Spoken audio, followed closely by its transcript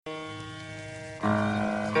Be the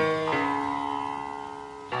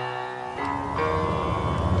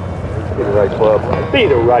right club. Be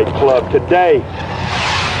the right club today.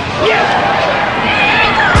 Yes!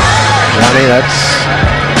 Johnny, that's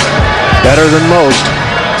better than most.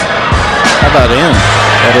 How about in?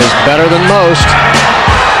 That is better than most.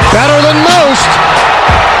 Better than most!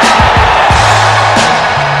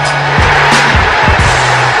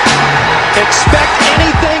 Expect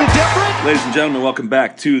anything different? Ladies and gentlemen, welcome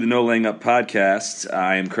back to the No Laying Up podcast.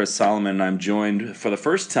 I am Chris Solomon, and I'm joined for the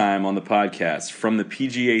first time on the podcast from the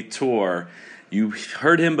PGA Tour. You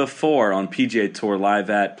heard him before on PGA Tour Live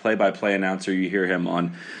at play-by-play announcer. You hear him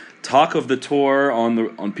on Talk of the Tour on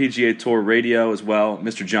PGA Tour Radio as well,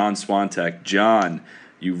 Mr. John Swantek. John,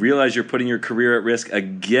 you realize you're putting your career at risk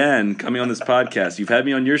again coming on this podcast. You've had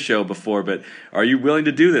me on your show before, but are you willing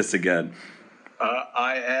to do this again?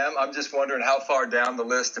 I am. I'm just wondering how far down the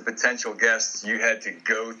list of potential guests you had to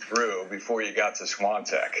go through before you got to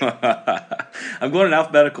Swantek. I'm going in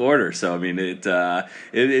alphabetical order, so I mean it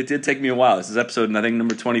did take me a while. This is episode I think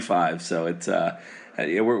number 25, so it's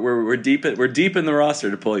we're deep in the roster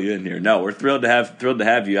to pull you in here. No, we're thrilled to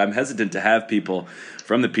have you. I'm hesitant to have people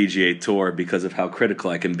from the PGA Tour because of how critical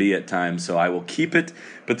I can be at times, so I will keep it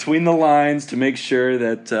between the lines to make sure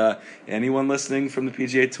that anyone listening from the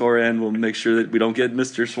PGA Tour end will make sure that we don't get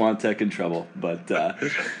Mr. Swantek in trouble. But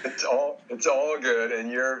it's all good,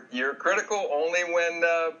 and you're critical only when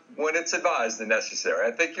it's advised and necessary.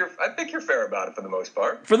 I think you're fair about it for the most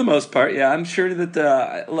part. For the most part, yeah. I'm sure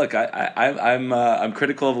that look, I'm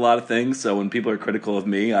critical of a lot of things. So when people are critical of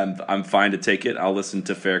me, I'm fine to take it. I'll listen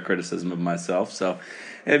to fair criticism of myself. So.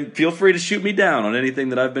 And feel free to shoot me down on anything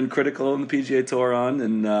that I've been critical on the PGA Tour on,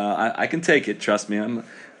 and I can take it. Trust me, I'm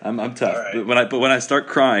tough. Right. But when I start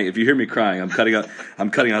crying, if you hear me crying, I'm cutting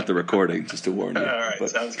out the recording just to warn you. All right,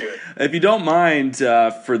 but sounds good. If you don't mind,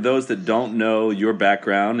 for those that don't know your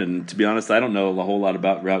background, and to be honest, I don't know a whole lot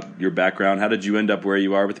about your background. How did you end up where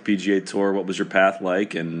you are with the PGA Tour? What was your path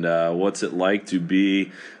like, and what's it like to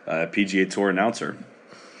be a PGA Tour announcer?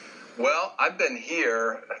 Well, I've been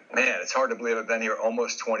here, man, it's hard to believe I've been here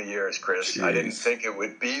almost 20 years, Chris. Jeez. I didn't think it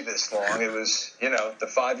would be this long. It was, the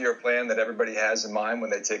 5-year plan that everybody has in mind when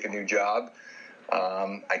they take a new job.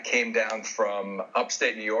 I came down from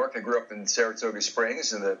upstate New York. I grew up in Saratoga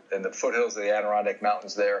Springs in the foothills of the Adirondack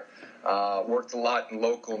Mountains there. Worked a lot in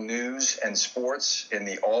local news and sports in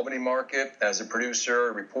the Albany market as a producer,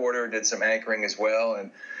 a reporter, did some anchoring as well, and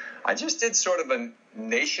I just did sort of a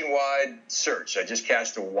nationwide search. I just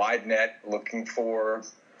cast a wide net looking for,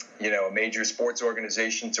 a major sports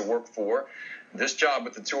organization to work for. This job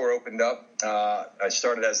with the tour opened up. I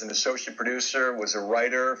started as an associate producer, was a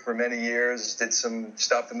writer for many years, did some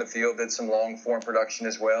stuff in the field, did some long-form production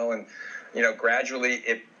as well. And, gradually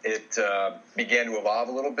it began to evolve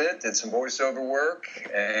a little bit, did some voiceover work,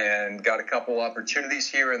 and got a couple opportunities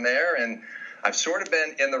here and there. And I've sort of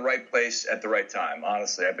been in the right place at the right time.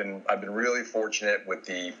 Honestly, I've been really fortunate with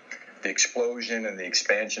the explosion and the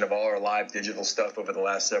expansion of all our live digital stuff over the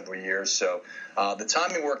last several years. So the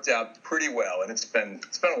timing worked out pretty well, and it's been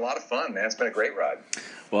a lot of fun, man. It's been a great ride.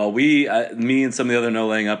 Well, me and some of the other No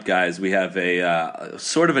Laying Up guys, we have a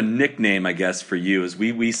sort of a nickname, I guess, for you. Is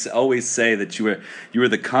we always say that you were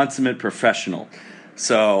the consummate professional.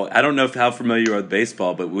 So I don't know how familiar you are with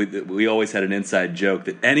baseball, but we always had an inside joke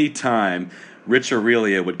that any time Rich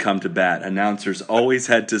Aurelia would come to bat, announcers always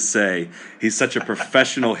had to say he's such a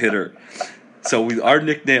professional hitter. So our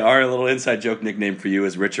little inside joke nickname for you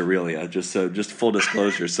is Rich Aurelia. Just full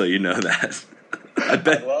disclosure, so you know that. I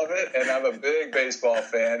love it, and I'm a big baseball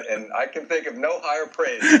fan, and I can think of no higher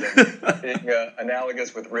praise than being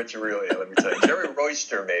analogous with Rich Aurelia, let me tell you. Jerry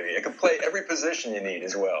Royster, maybe. It can play every position you need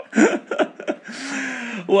as well.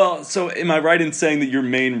 Well, so am I right in saying that your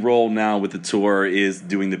main role now with the tour is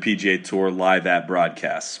doing the PGA Tour live at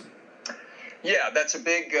broadcasts? Yeah, that's a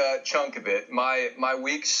big chunk of it. My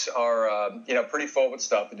weeks are pretty full with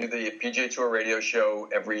stuff. I do the PGA Tour radio show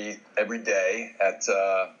every day at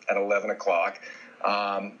 11 o'clock.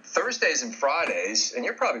 Thursdays and Fridays, and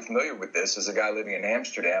you're probably familiar with this as a guy living in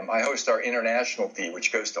Amsterdam, I host our international feed,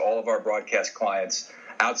 which goes to all of our broadcast clients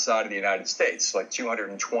outside of the United States, like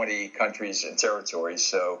 220 countries and territories.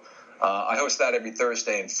 So I host that every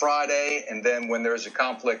Thursday and Friday, and then when there's a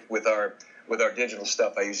conflict with our digital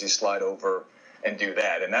stuff, I usually slide over and do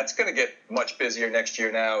that. And that's going to get much busier next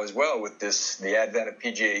year now as well with the advent of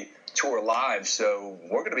PGA Tour Live. So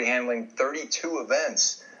we're going to be handling 32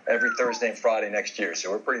 events every Thursday and Friday next year.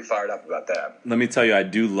 So we're pretty fired up about that. Let me tell you, I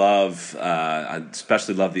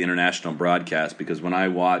especially love the international broadcast, because when I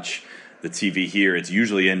watch the TV here, it's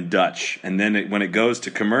usually in Dutch, and then when it goes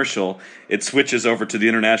to commercial, it switches over to the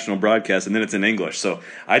international broadcast, and then it's in English. So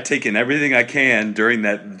I take in everything I can during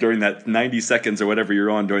that 90 seconds or whatever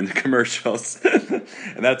you're on during the commercials,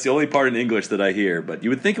 and that's the only part in English that I hear. But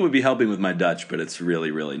you would think it would be helping with my Dutch, but it's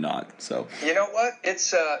really, really not. So you know what?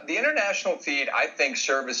 It's the international feed. I think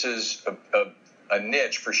services a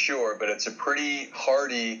niche for sure, but it's a pretty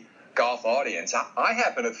hardy golf audience. I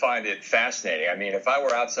happen to find it fascinating. I mean, if I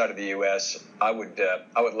were outside of the U.S., I would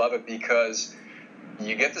love it because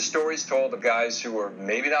you get the stories told of guys who are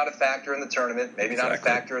maybe not a factor in the tournament, maybe not a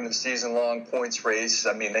factor in the season-long points race.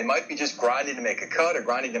 I mean, they might be just grinding to make a cut or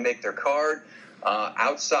grinding to make their card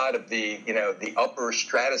outside of the upper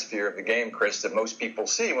stratosphere of the game, Chris, that most people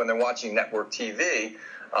see when they're watching network TV.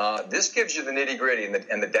 This gives you the nitty-gritty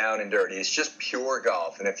and the down and dirty. It's just pure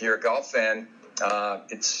golf, and if you're a golf fan, I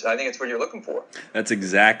think it's what you're looking for. That's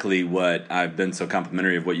exactly what I've been so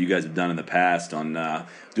complimentary of what you guys have done in the past on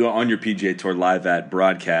your PGA Tour Live at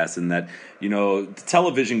broadcast, and that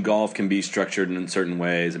television golf can be structured in certain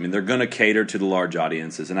ways. I mean, they're going to cater to the large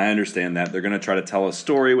audiences, and I understand that they're going to try to tell a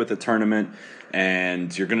story with the tournament,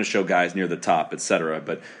 and you're going to show guys near the top, etc.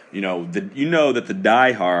 But that the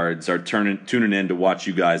diehards are tuning in to watch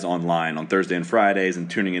you guys online on Thursday and Fridays, and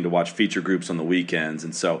tuning in to watch feature groups on the weekends,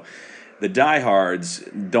 and so the diehards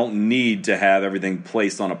don't need to have everything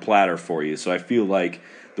placed on a platter for you. So I feel like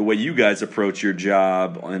the way you guys approach your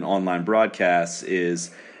job in online broadcasts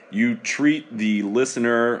is you treat the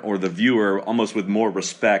listener or the viewer almost with more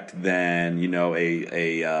respect than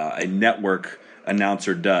a network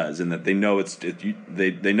announcer does, and that they know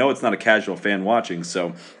they know it's not a casual fan watching.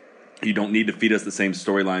 So you don't need to feed us the same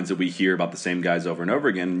storylines that we hear about the same guys over and over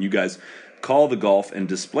again. And you guys call the golf and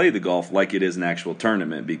display the golf like it is an actual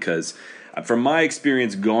tournament, because from my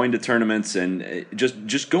experience going to tournaments and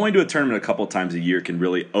just going to a tournament a couple of times a year can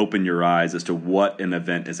really open your eyes as to what an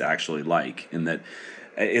event is actually like, and that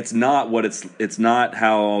it's not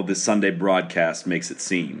how the Sunday broadcast makes it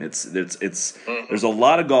seem. There's a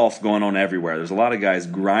lot of golf going on everywhere. There's a lot of guys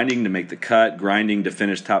grinding to make the cut, grinding to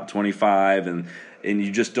finish top 25, and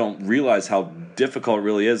you just don't realize how difficult it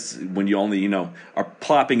really is when you only, are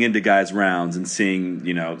plopping into guys' rounds and seeing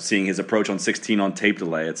his approach on 16 on tape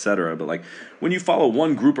delay, etc. But like when you follow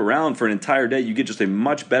one group around for an entire day, you get just a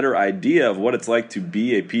much better idea of what it's like to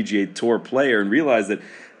be a PGA Tour player and realize that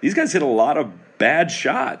these guys hit a lot of bad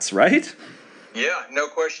shots, right? Yeah, no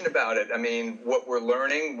question about it. I mean, what we're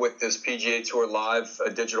learning with this PGA Tour Live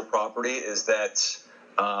digital property is that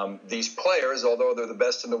these players, although they're the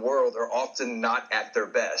best in the world, are often not at their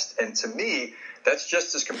best. And to me, that's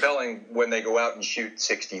just as compelling when they go out and shoot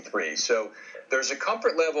 63. So there's a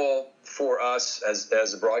comfort level for us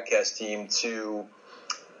as a broadcast team to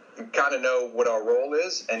kind of know what our role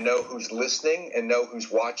is and know who's listening and know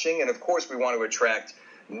who's watching. And, of course, we want to attract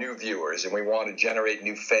new viewers, and we want to generate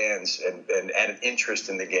new fans and add an interest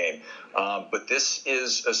in the game. But this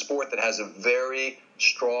is a sport that has a very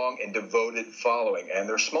strong and devoted following, and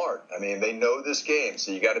they're smart. I mean, they know this game,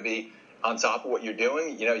 so you got to be on top of what you're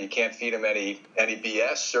doing. You can't feed them any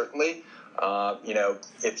BS, certainly.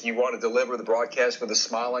 If you want to deliver the broadcast with a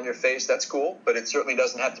smile on your face, that's cool, but it certainly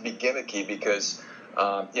doesn't have to be gimmicky because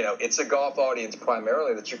it's a golf audience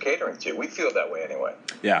primarily that you're catering to. We feel that way anyway.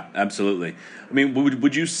 Yeah, absolutely. I mean,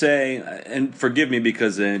 would you say, and forgive me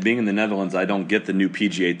because being in the Netherlands, I don't get the new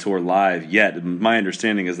PGA Tour Live yet. My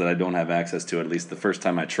understanding is that I don't have access to it, at least the first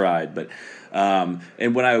time I tried. But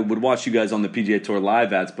and when I would watch you guys on the PGA Tour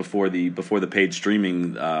Live ads before the paid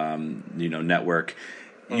streaming network,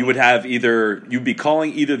 you would have you'd be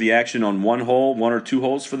calling either the action on one or two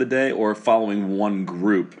holes for the day, or following one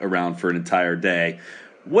group around for an entire day.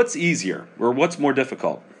 What's easier, or what's more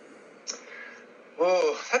difficult?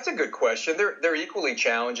 Oh, that's a good question. They're equally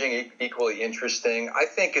challenging, equally interesting. I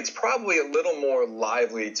think it's probably a little more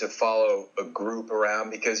lively to follow a group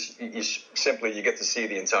around because you get to see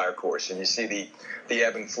the entire course and you see the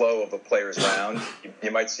ebb and flow of a player's round.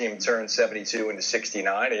 You might see him turn 72 into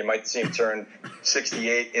 69, or you might see him turn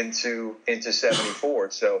 68 into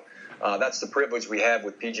 74. So that's the privilege we have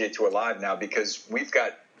with PGA Tour Live now, because we've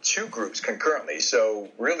got two groups concurrently. So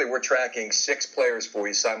really we're tracking 6 players for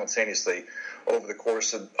you simultaneously over the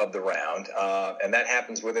course of the round, and that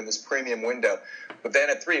happens within this premium window. But then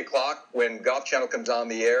at 3 o'clock, when Golf Channel comes on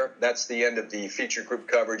the air, that's the end of the feature group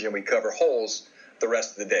coverage, and we cover holes the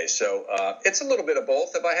rest of the day. So it's a little bit of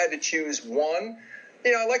both. If I had to choose one,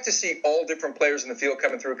 I like to see all different players in the field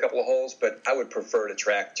coming through a couple of holes, but I would prefer to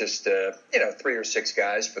track just 3 or 6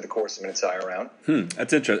 guys for the course of an entire round.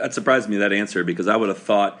 That's interesting. That surprised me, that answer, because I would have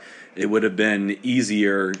thought it would have been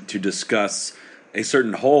easier to discuss a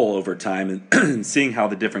certain hole over time and seeing how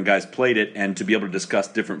the different guys played it and to be able to discuss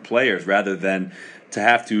different players rather than to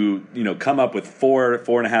have to, come up with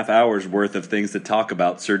 4.5 hours worth of things to talk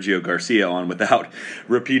about Sergio Garcia on without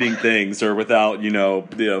repeating things or without,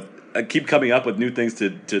 keep coming up with new things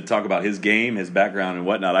to talk about his game, his background, and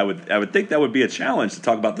whatnot. I would think that would be a challenge to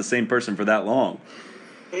talk about the same person for that long.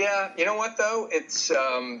 Yeah, you know what though?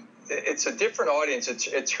 It's a different audience.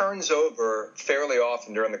 It turns over fairly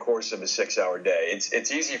often during the course of a 6-hour day.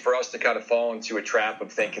 It's easy for us to kind of fall into a trap of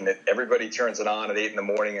thinking that everybody turns it on at 8 in the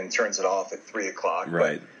morning and turns it off at 3 o'clock.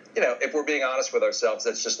 Right. But, if we're being honest with ourselves,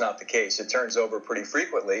 that's just not the case. It turns over pretty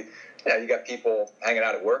frequently. You got people hanging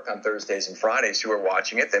out at work on Thursdays and Fridays who are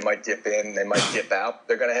watching it. They might dip in, they might dip out.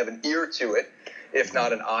 They're going to have an ear to it, if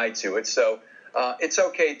not an eye to it. So it's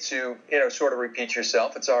okay to, sort of repeat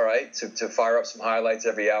yourself. It's all right to fire up some highlights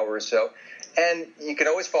every hour or so. And you can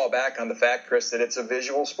always fall back on the fact, Chris, that it's a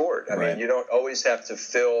visual sport. I mean, you don't always have to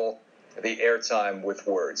fill the airtime with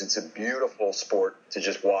words. It's a beautiful sport to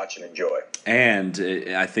just watch and enjoy. And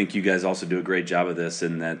I think you guys also do a great job of this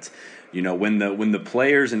in that, when the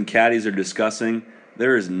players and caddies are discussing,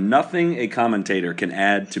 there is nothing a commentator can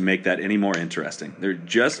add to make that any more interesting. They're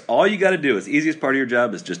just all you got to do. Is the easiest part of your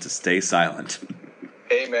job is just to stay silent.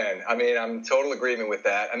 Amen. I mean, I'm in total agreement with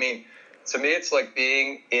that. I mean, to me, it's like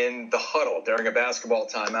being in the huddle during a basketball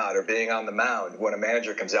timeout or being on the mound when a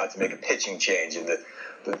manager comes out to make a pitching change and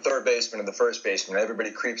the third baseman and the first baseman,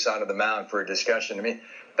 everybody creeps onto the mound for a discussion. I mean,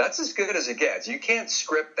 that's as good as it gets. You can't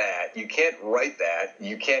script that. You can't write that.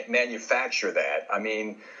 You can't manufacture that. I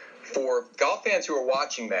mean, for golf fans who are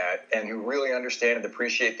watching that and who really understand and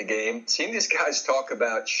appreciate the game, seeing these guys talk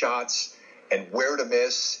about shots and where to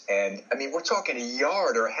miss, and, I mean, we're talking a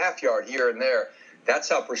yard or a half yard here and there. That's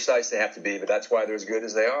how precise they have to be, but that's why they're as good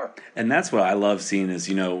as they are. And that's what I love seeing is,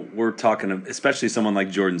 we're talking, especially someone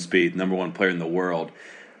like Jordan Spieth, number one player in the world.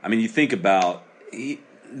 I mean, you think about, in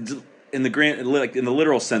the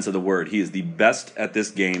literal sense of the word, he is the best at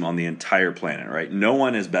this game on the entire planet, right? No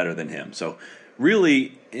one is better than him. So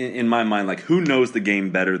really, in my mind, like, who knows the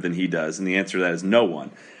game better than he does? And the answer to that is no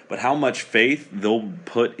one. But how much faith they'll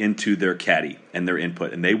put into their caddy and their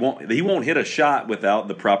input, and he won't hit a shot without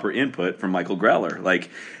the proper input from Michael Greller. Like,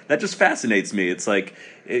 that just fascinates me. It's like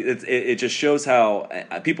it just shows how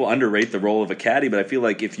people underrate the role of a caddy. But I feel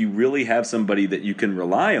like if you really have somebody that you can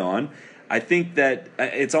rely on, I think that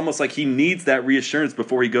it's almost like he needs that reassurance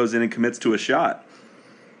before he goes in and commits to a shot.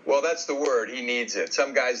 Well, that's the word. He needs it.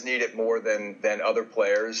 Some guys need it more than other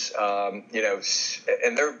players, and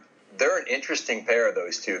they're an interesting pair of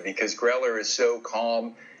those two because Greller is so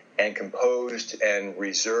calm and composed and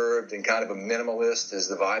reserved and kind of a minimalist is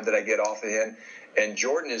the vibe that I get off of him. And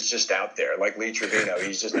Jordan is just out there like Lee Trevino.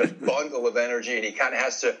 He's just a bundle of energy, and he kind of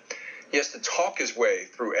has to talk his way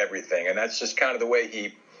through everything. And that's just kind of the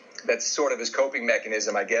way that's sort of his coping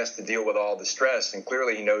mechanism, I guess, to deal with all the stress. And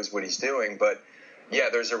clearly he knows what he's doing. But yeah,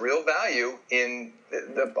 there's a real value in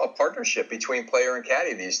a partnership between player and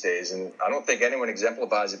caddy these days, and I don't think anyone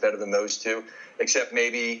exemplifies it better than those two, except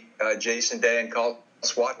maybe Jason Day and Carl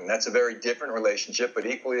Swatton. That's a very different relationship, but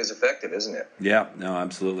equally as effective, isn't it? Yeah, no,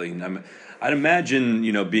 absolutely. I'd imagine,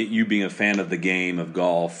 you being a fan of the game of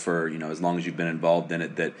golf for, as long as you've been involved in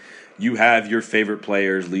it, that you have your favorite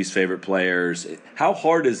players, least favorite players. How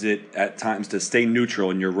hard is it at times to stay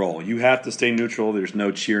neutral in your role? You have to stay neutral. There's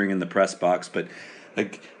no cheering in the press box, but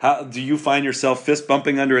like, how do you find yourself fist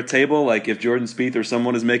bumping under a table? Like if Jordan Spieth or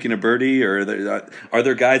someone is making a birdie, or are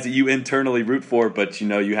there guys that you internally root for, but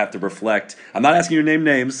you have to reflect? I'm not asking you to name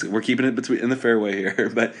names. We're keeping it in the fairway here.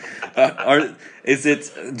 But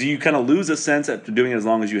do you kind of lose a sense after doing it as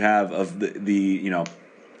long as you have of the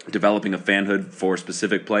developing a fanhood for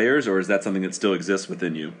specific players, or is that something that still exists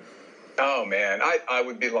within you? Oh, man, I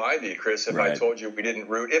would be lying to you, Chris, if I told you we didn't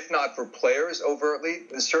root, if not for players overtly,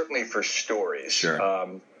 certainly for stories.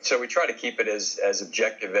 Sure. So we try to keep it as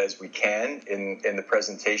objective as we can in the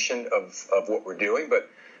presentation of what we're doing. But,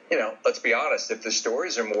 let's be honest, if the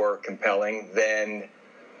stories are more compelling, then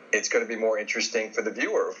it's going to be more interesting for the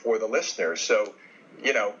viewer, for the listener. So,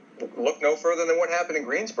 look no further than what happened in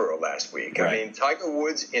Greensboro last week. Right. I mean, Tiger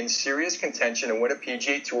Woods in serious contention to win a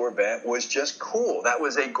PGA Tour event was just cool. That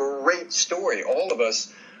was a great story. All of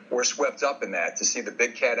us were swept up in that to see the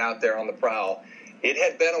big cat out there on the prowl. It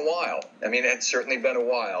had been a while. I mean, it had certainly been a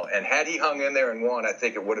while. And had he hung in there and won, I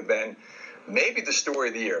think it would have been maybe the story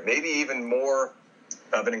of the year, maybe even more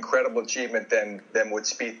of an incredible achievement than what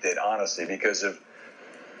Spieth did, honestly, because of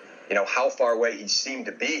how far away he seemed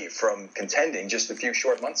to be from contending just a few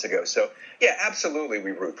short months ago. So, yeah, absolutely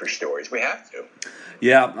we root for stories. We have to.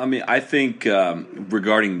 Yeah, I mean, I think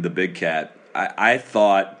regarding the big cat, I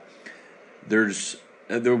thought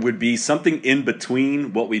there would be something in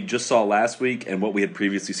between what we just saw last week and what we had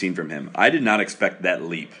previously seen from him. I did not expect that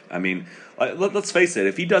leap. I mean, let's face it.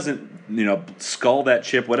 If he doesn't, skull that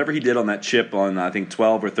chip, whatever he did on that chip on I think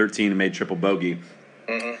 12 or 13 and made triple bogey,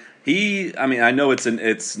 I know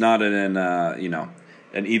it's not an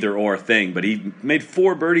either or thing, but he made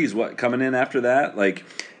 4 birdies coming in after that,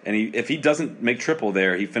 if he doesn't make triple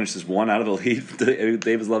there, he finishes 1 out of the lead.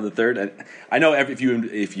 Davis Love the third. I know if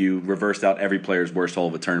you reversed out every player's worst hole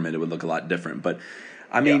of a tournament, it would look a lot different. But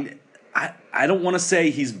I don't want to say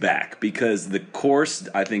he's back because the course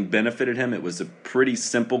I think benefited him. It was a pretty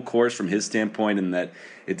simple course from his standpoint in that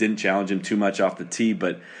it didn't challenge him too much off the tee.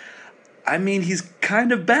 But he's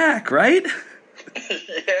kind of back, right?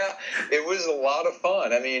 Yeah, it was a lot of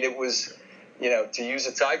fun. It was. To use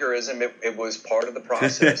a Tigerism, it was part of the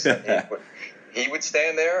process. He would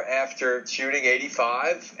stand there after shooting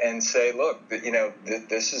 85 and say, "Look,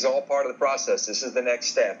 this is all part of the process. This is the next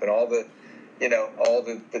step." And all the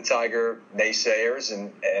Tiger naysayers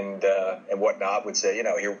and whatnot would say,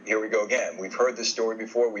 here we go again. We've heard this story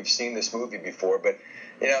before. We've seen this movie before. But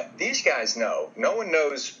these guys know. No one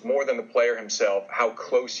knows more than the player himself how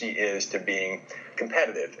close he is to being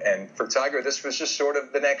competitive. And for Tiger, this was just sort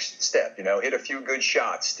of the next step. Hit a few good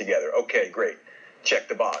shots together. Okay, great. Check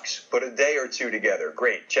the box. Put a day or two together.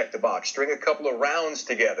 Great. Check the box. String a couple of rounds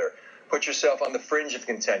together. Put yourself on the fringe of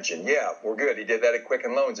contention. Yeah, we're good. He did that at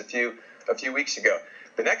Quicken Loans a few weeks ago.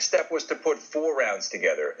 The next step was to put 4 rounds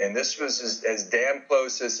together, and this was as damn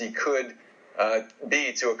close as he could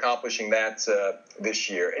be to accomplishing that this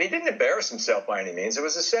year. And he didn't embarrass himself by any means. It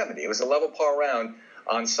was a 70. It was a level par round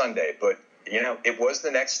on Sunday, but it was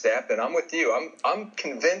the next step. And I'm with you. I'm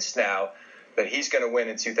convinced now that he's going to win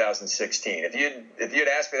in 2016. If you'd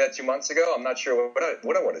asked me that 2 months ago, I'm not sure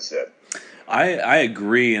what I would have said. I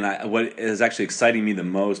agree, and what is actually exciting me the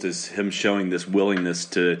most is him showing this willingness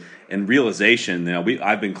to and realization.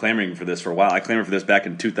 I've been clamoring for this for a while. I clamored for this back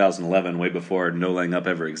in 2011, way before No Laying Up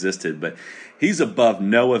ever existed. But he's above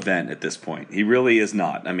no event at this point. He really is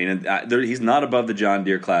not. He's not above the John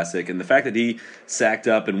Deere Classic, and the fact that he sacked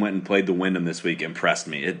up and went and played the Wyndham this week impressed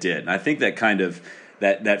me. It did, and I think that kind of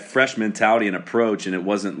that fresh mentality and approach, and it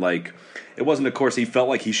wasn't a course he felt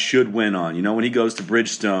like he should win on. When he goes to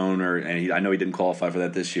Bridgestone, I know he didn't qualify for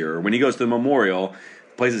that this year, or when he goes to the Memorial,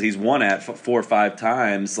 places he's won at 4 or 5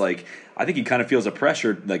 times, I think he kind of feels a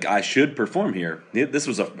pressure, I should perform here. This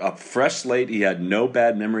was a fresh slate. He had no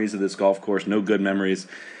bad memories of this golf course, no good memories,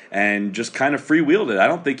 and just kind of freewheeled it. I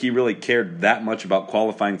don't think he really cared that much about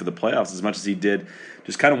qualifying for the playoffs as much as he did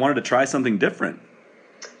just kind of wanted to try something different.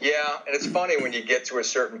 Yeah, and it's funny when you get to a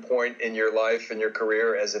certain point in your life and your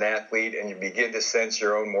career as an athlete and you begin to sense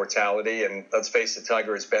your own mortality. And let's face it,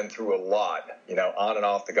 Tiger has been through a lot, on and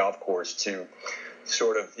off the golf course to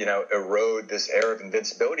sort of, erode this air of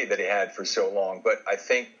invincibility that he had for so long. But I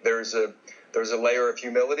think there's a layer of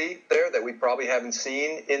humility there that we probably haven't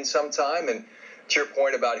seen in some time. And to your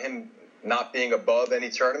point about him not being above any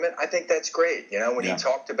tournament, I think that's great. When he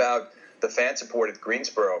talked about the fan support at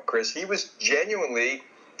Greensboro, Chris, he was genuinely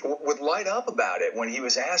would light up about it when he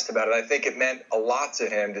was asked about it. I think it meant a lot to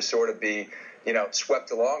him to sort of be, swept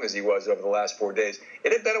along as he was over the last 4 days.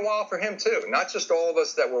 It had been a while for him too, not just all of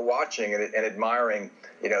us that were watching and admiring,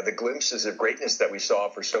 the glimpses of greatness that we saw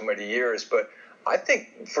for so many years. But I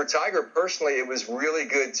think for Tiger personally, it was really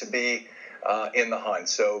good to be in the hunt.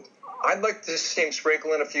 So I'd like to see him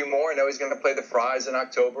sprinkle in a few more. I know he's going to play the Fries in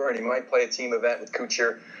October, and he might play a team event with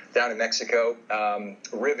Kuchar down in Mexico.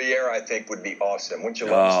 Riviera, I think, would be awesome. Wouldn't you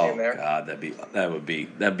love to see him there? God, that'd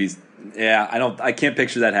be. Yeah, I can't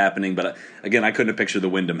picture that happening, but again, I couldn't have pictured the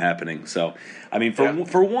Wyndham happening. So,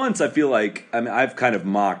 for once, I feel like I've kind of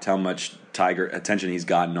mocked how much Tiger attention he's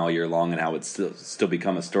gotten all year long and how it's still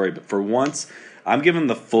become a story. But for once, I'm giving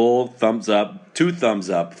the full thumbs up, 2 thumbs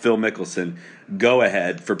up, Phil Mickelson. Go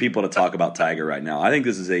ahead for people to talk about Tiger right now. I think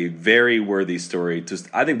this is a very worthy story.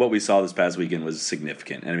 I think what we saw this past weekend was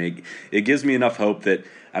significant. It gives me enough hope that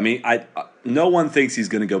no one thinks he's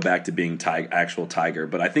going to go back to being actual Tiger,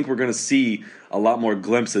 but I think we're going to see a lot more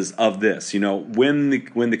glimpses of this. When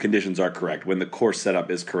the conditions are correct, when the course setup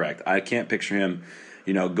is correct. I can't picture him,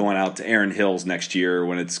 going out to Erin Hills next year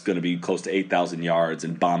when it's going to be close to 8,000 yards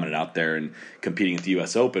and bombing it out there and competing at the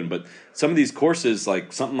U.S. Open. But some of these courses,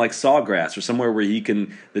 like something like Sawgrass or somewhere where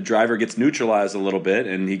the driver gets neutralized a little bit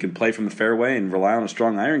and he can play from the fairway and rely on a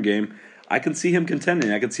strong iron game, I can see him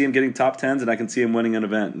contending. I can see him getting top 10s, and I can see him winning an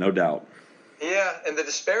event, no doubt. Yeah, and the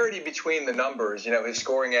disparity between the numbers, his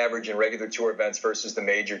scoring average in regular tour events versus the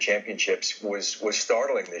major championships was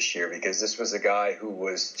startling this year because this was a guy who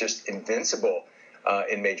was just invincible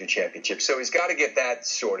in major championships. So he's got to get that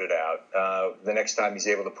sorted out the next time he's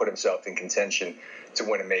able to put himself in contention to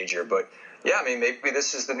win a major. But yeah, I mean, maybe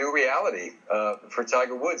this is the new reality for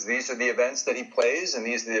Tiger Woods. These are the events that he plays, and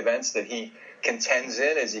these are the events that he contends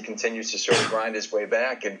in as he continues to sort of grind his way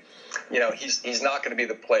back. And, you know, he's not going to be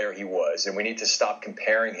the player he was, and we need to stop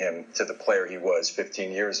comparing him to the player he was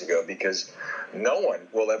 15 years ago, because no one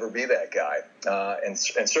will ever be that guy, and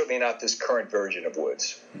certainly not this current version of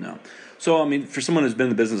Woods. No. So, I mean, for someone who's been in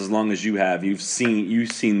the business as long as you have, you've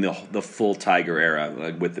seen the full Tiger era,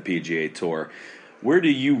 like, with the PGA Tour. Where do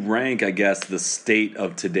you rank, I guess, the state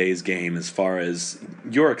of today's game as far as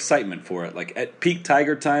your excitement for it? Like, at peak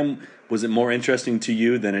Tiger time, was it more interesting to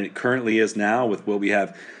you than it currently is now, with what we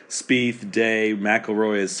have Spieth, Day,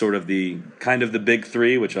 McIlroy as sort of the big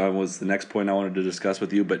three, which was the next point I wanted to discuss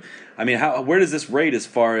with you. But I mean, where does this rate as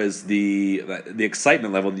far as the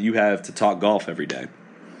excitement level that you have to talk golf every day?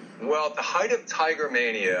 Well, the height of Tiger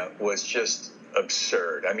Mania was just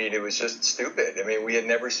absurd. I mean, it was just stupid. I mean, we had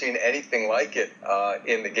never seen anything like it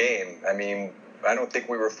in the game. I mean, I don't think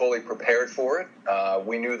we were fully prepared for it.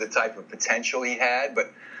 We knew the type of potential he had,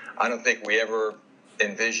 but I don't think we ever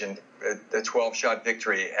envisioned a 12-shot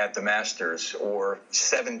victory at the Masters or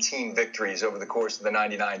 17 victories over the course of the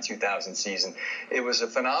 99-2000 season. It was a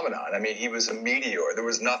phenomenon. I mean, he was a meteor. There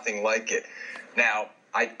was nothing like it. Now,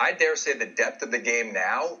 I dare say the depth of the game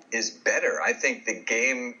now is better. I think the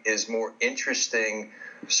game is more interesting,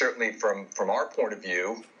 certainly from our point of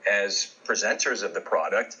view as presenters of the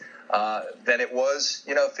product, than it was,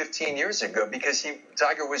 15 years ago, because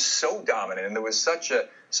Tiger was so dominant and there was such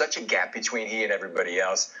a gap between he and everybody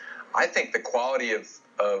else. I think the quality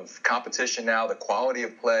of competition now, the quality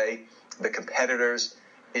of play, the competitors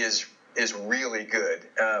is really good.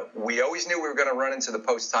 We always knew we were going to run into the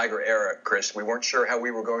post-Tiger era, Chris. We weren't sure how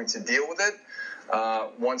we were going to deal with it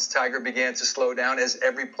once Tiger began to slow down, as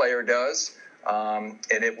every player does. And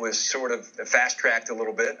it was sort of fast-tracked a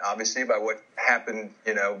little bit, obviously, by what happened,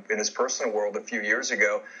 in his personal world a few years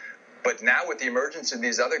ago. But now with the emergence of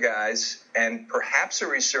these other guys and perhaps a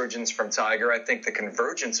resurgence from Tiger, I think the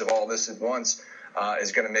convergence of all this at once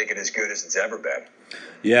is going to make it as good as it's ever been.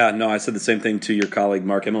 Yeah, no, I said the same thing to your colleague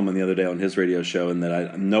Mark Immelman the other day on his radio show, and that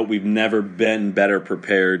I know we've never been better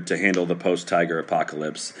prepared to handle the post-Tiger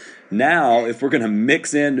apocalypse. Now, if we're going to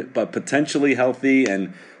mix in but potentially healthy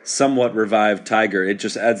and somewhat revived Tiger, it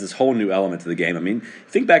just adds this whole new element to the game. I mean,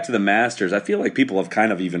 think back to the Masters. I feel like people have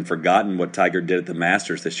kind of even forgotten what Tiger did at the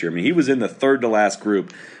Masters this year. I mean, he was in the third-to-last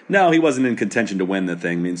group. No, he wasn't in contention to win the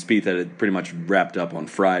thing. I mean, Spieth had it pretty much wrapped up on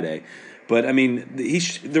Friday. But, I mean,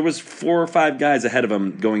 there was 4 or 5 guys ahead of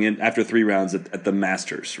him going in after 3 rounds at the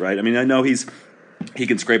Masters, right? I mean, I know he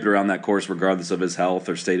can scrape it around that course regardless of his health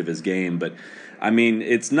or state of his game, but I mean,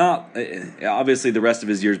 it's not obviously the rest of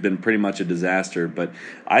his year's been pretty much a disaster, but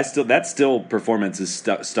that performance is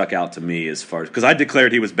stuck out to me as far as, because I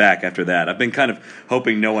declared he was back after that. I've been kind of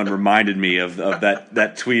hoping no one reminded me of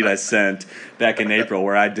that tweet I sent back in April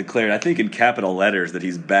where I declared, I think in capital letters, that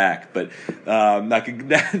he's back. But now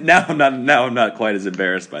I'm not quite as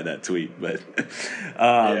embarrassed by that tweet. But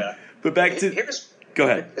yeah. But back to. Go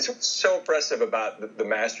ahead. It's what's so impressive about the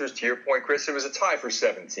Masters, to your point, Chris. It was a tie for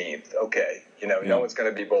 17th. Okay. No one's going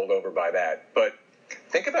to be bowled over by that. But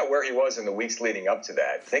think about where he was in the weeks leading up to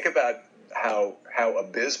that. Think about how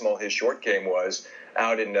abysmal his short game was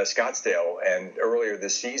out in Scottsdale and earlier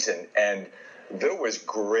this season. And there was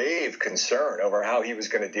grave concern over how he was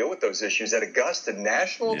going to deal with those issues at Augusta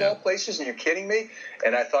National of all places. Are you kidding me?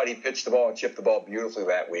 And I thought he pitched the ball and chipped the ball beautifully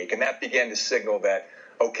that week. And that began to signal that,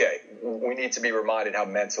 okay, we need to be reminded how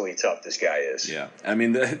mentally tough this guy is. Yeah. I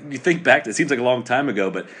mean, you think back, it seems like a long time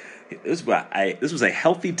ago, but this was a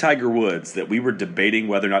healthy Tiger Woods that we were debating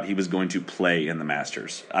whether or not he was going to play in the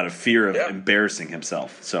Masters out of fear of embarrassing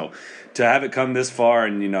himself. So to have it come this far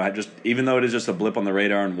and, even though it is just a blip on the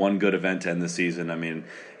radar and one good event to end the season, I mean,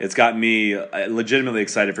 it's got me legitimately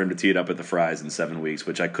excited for him to tee it up at the Fry's in 7 weeks,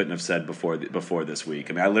 which I couldn't have said before this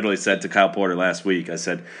week. I mean, I literally said to Kyle Porter last week, I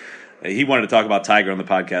said, he wanted to talk about Tiger on the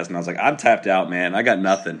podcast, and I was like, I'm tapped out, man. I got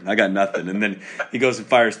nothing. And then he goes and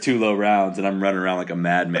fires 2 low rounds, and I'm running around like a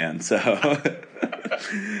madman. So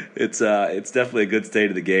it's definitely a good state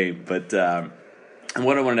of the game. But and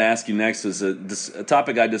what I wanted to ask you next is a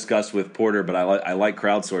topic I discussed with Porter, but I like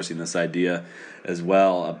crowdsourcing this idea as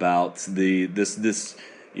well about this.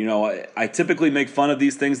 I typically make fun of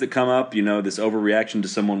these things that come up, this overreaction to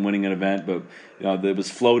someone winning an event, but it was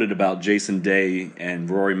floated about Jason Day and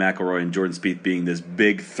Rory McIlroy and Jordan Spieth being this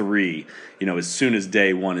big 3, as soon as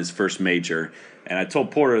Day won his first major. And I told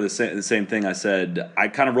Porter the same thing. I said, I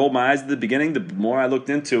kind of rolled my eyes at the beginning. The more I looked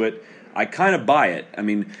into it, I kind of buy it. I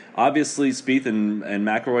mean, obviously Spieth and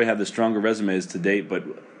McIlroy have the stronger resumes to date, but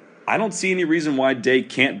I don't see any reason why Day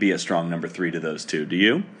can't be a strong number 3 to those two. Do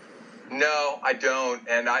you? No, I don't.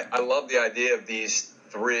 And I love the idea of these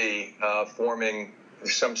three forming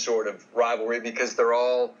some sort of rivalry because they're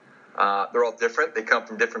all different. They come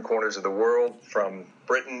from different corners of the world, from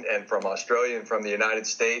Britain and from Australia and from the United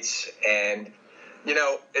States. And, you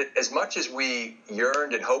know, as much as we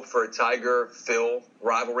yearned and hoped for a Tiger-Phil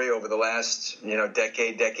rivalry over the last,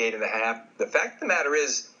 decade and a half, the fact of the matter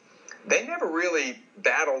is they never really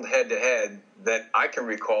battled head-to-head that I can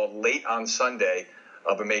recall late on Sunday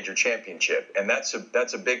of a major championship. And that's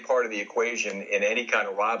a big part of the equation in any kind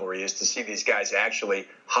of rivalry, is to see these guys actually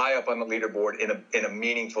high up on the leaderboard in a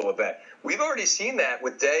meaningful event. We've already seen that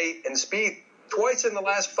with Day and Spieth twice in the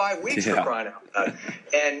last 5 weeks, for crying out loud.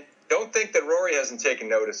 And don't think that Rory hasn't taken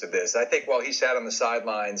notice of this. I think while he sat on the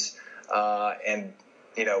sidelines and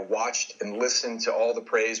watched and listened to all the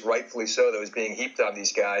praise, rightfully so, that was being heaped on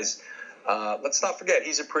these guys, let's not forget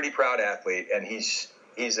he's a pretty proud athlete, and he's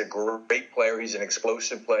a great player. He's an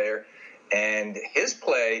explosive player, and his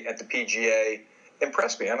play at the PGA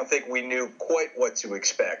impressed me. I don't think we knew quite what to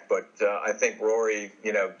expect, but I think Rory,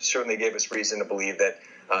 certainly gave us reason to believe that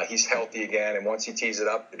he's healthy again. And once he tees it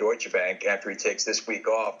up at Deutsche Bank after he takes this week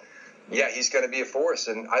off, he's going to be a force.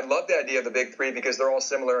 And I love the idea of the big three because they're all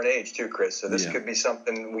similar in age too, Chris. So this could be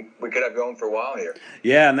something we could have going for a while here.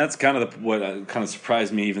 Yeah, and that's kind of what kind of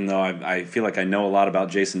surprised me, even though I feel like I know a lot about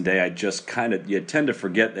Jason Day. I just you tend to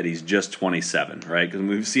forget that he's just 27, right? Because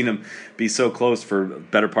we've seen him be so close for a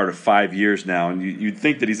better part of 5 years now. And you'd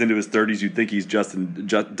think that he's into his 30s. You'd think he's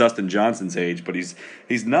Dustin Johnson's age, but he's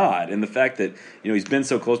not. And the fact that he's been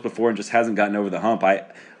so close before and just hasn't gotten over the hump,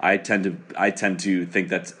 I tend to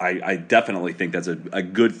think I definitely think that's a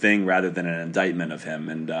good thing rather than an indictment of him.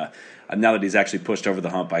 And now that he's actually pushed over the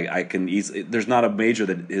hump, I can easily. There's not a major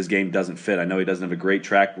that his game doesn't fit. I know he doesn't have a great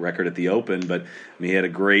track record at the Open, but he had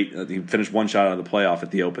he finished one shot out of the playoff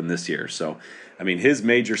at the Open this year. So, his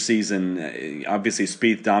major season, obviously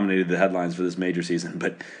Spieth dominated the headlines for this major season,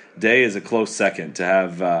 but Day is a close second to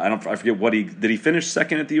have. I forget did he finish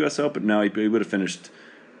second at the U.S. Open? No, he would have finished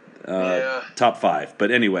top 5.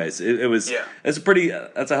 But anyways, it's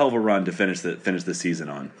that's a hell of a run to finish the season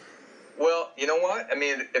on. Well, you know what?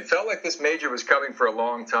 It felt like this major was coming for a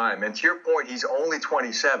long time. And to your point, he's only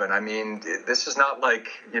 27. This is not like,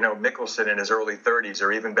 Mickelson in his early 30s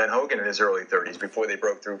or even Ben Hogan in his early 30s before they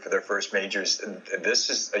broke through for their first majors.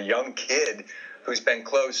 This is a young kid who's been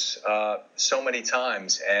close so many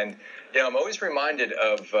times. And, I'm always reminded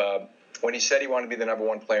of when he said he wanted to be the number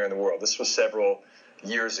 1 player in the world. This was several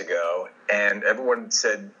years ago, and everyone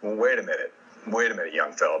said, well, wait a minute,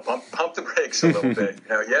 young fella, pump the brakes a little bit.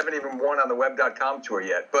 You haven't even won on the web.com tour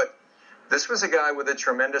yet. But this was a guy with a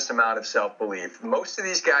tremendous amount of self-belief. Most of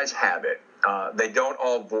these guys have it. They don't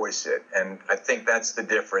all voice it, and I think that's the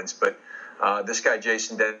difference. But this guy,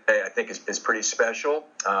 Jason Day, I think is pretty special.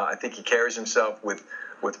 I think he carries himself with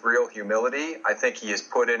real humility. I think he has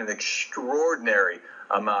put in an extraordinary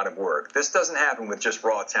amount of work. This doesn't happen with just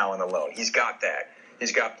raw talent alone. He's got that.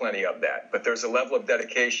 He's got plenty of that. But there's a level of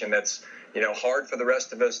dedication that's, hard for the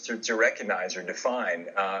rest of us to recognize or define.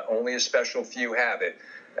 Only a special few have it.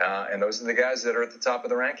 And those are the guys that are at the top of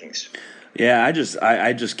the rankings. Yeah, I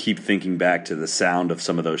just keep thinking back to the sound of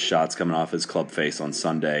some of those shots coming off his club face on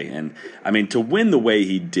Sunday. And, to win the way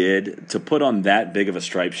he did, to put on that big of a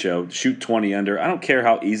stripe show, shoot 20 under, I don't care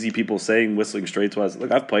how easy people saying Whistling Straits was.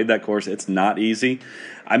 Look, I've played that course. It's not easy.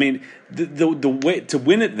 The way to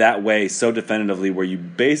win it that way so definitively, where you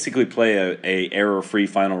basically play a error-free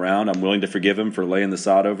final round, I'm willing to forgive him for laying the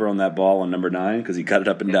sod over on that ball on number 9 because he cut it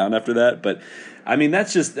up and down after that. But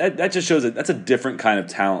that just shows that that's a different kind of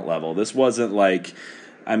talent level. This wasn't like,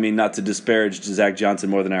 not to disparage Zach Johnson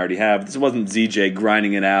more than I already have. This wasn't ZJ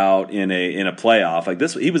grinding it out in a playoff like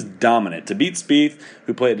this. He was dominant to beat Spieth,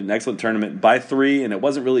 who played an excellent tournament, by 3, and it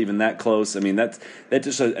wasn't really even that close.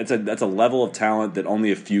 That's a level of talent that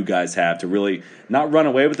only a few guys have to really not run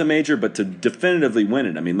away with the major, but to definitively win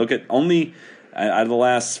it. Look at only out of the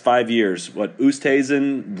last 5 years, what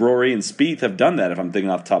Oosthuizen, Rory, and Spieth have done that. If I'm thinking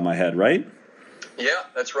off the top of my head, right? Yeah,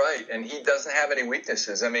 that's right. And he doesn't have any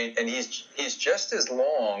weaknesses. And he's just as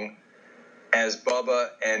long as Bubba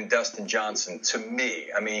and Dustin Johnson to me.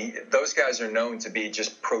 Those guys are known to be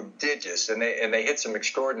just prodigious, and they hit some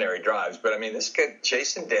extraordinary drives. But this kid,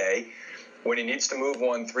 Jason Day, when he needs to move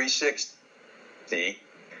one 360,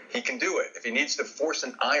 he can do it. If he needs to force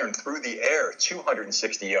an iron through the air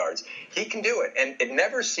 260 yards, he can do it. And it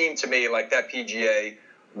never seemed to me like that PGA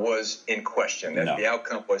was in question, that the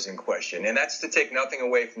outcome was in question. And that's to take nothing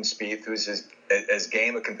away from Spieth, who's as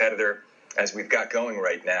game a competitor as we've got going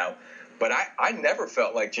right now. But I never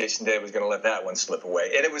felt like Jason Day was going to let that one slip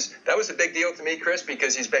away. And that was a big deal to me, Chris,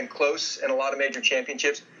 because he's been close in a lot of major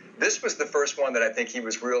championships. This was the first one that I think he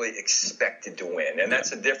was really expected to win. And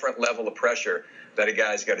that's a different level of pressure that a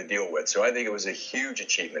guy's got to deal with. So I think it was a huge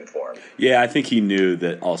achievement for him. Yeah, I think he knew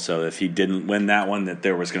that also if he didn't win that one, that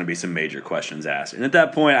there was going to be some major questions asked. And at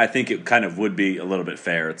that point, I think it kind of would be a little bit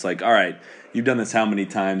fair. It's like, all right, you've done this how many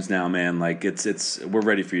times now, man? Like we're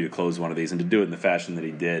ready for you to close one of these, and to do it in the fashion that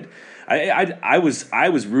he did. I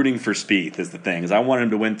was rooting for Spieth is the thing, is I wanted him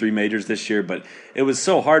to win 3 majors this year, but it was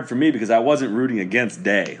so hard for me because I wasn't rooting against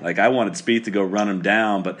Day. Like I wanted Spieth to go run him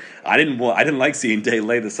down, but I didn't like seeing Day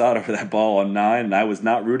lay the sod over that ball on 9, and I was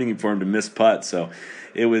not rooting for him to miss putt. So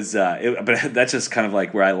it was, but that's just kind of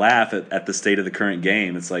like where I laugh at the state of the current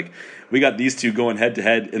game. It's like we got these two going head to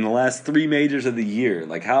head in the last 3 majors of the year.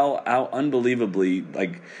 Like how unbelievably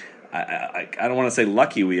like. I don't want to say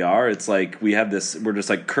lucky we are. It's like we're just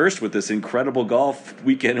like cursed with this incredible golf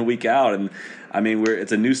week in and week out. And I mean,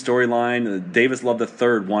 it's a new storyline. Davis Love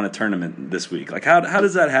III won a tournament this week. Like how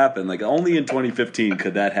does that happen? Like only in 2015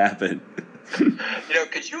 could that happen.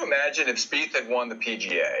 Could you imagine if Spieth had won the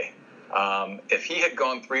PGA? If he had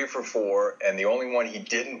gone 3 for 4 and the only one he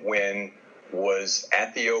didn't win was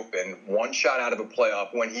at the Open, 1 shot out of a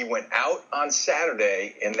playoff, when he went out on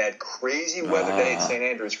Saturday in that crazy weather day at St.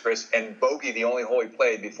 Andrews, Chris, and bogey the only hole he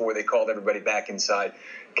played before they called everybody back inside.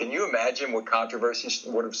 Can you imagine what controversy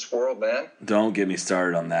would have swirled then? Don't get me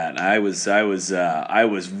started on that. I was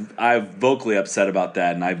vocally upset about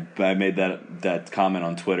that, and I made that comment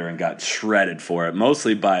on Twitter and got shredded for it,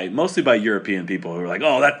 mostly by European people who were like,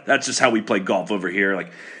 "Oh, that's just how we play golf over here."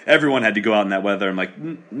 Like everyone had to go out in that weather. I'm like,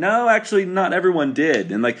 no, actually, not everyone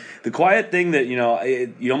did. And like the quiet thing that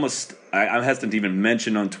I'm hesitant to even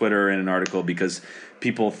mention on Twitter in an article because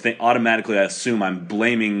people automatically assume I'm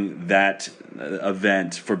blaming that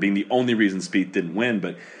event for being the only reason Spieth didn't win,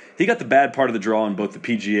 but he got the bad part of the draw in both the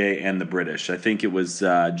PGA and the British. I think it was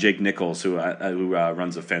Jake Nichols, who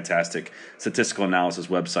runs a fantastic statistical analysis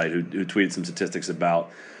website, who tweeted some statistics about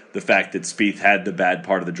the fact that Spieth had the bad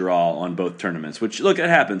part of the draw on both tournaments. Which, look, it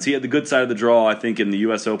happens. He had the good side of the draw, I think, in the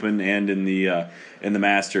U.S. Open and in the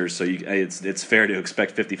Masters. So it's fair to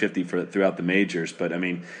expect 50-50 throughout the majors. But I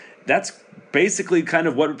mean, that's basically kind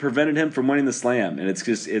of what prevented him from winning the Slam, and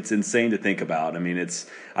it's insane to think about. I mean, I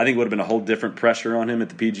think it would have been a whole different pressure on him at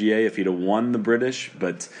the PGA if he'd have won the British,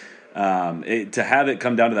 but to have it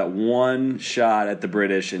come down to that 1 shot at the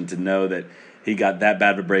British and to know that he got that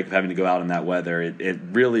bad of a break of having to go out in that weather, it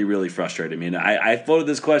really, really frustrated me. And I floated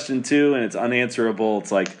this question too, and it's unanswerable.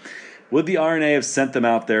 It's like, would the RNA have sent them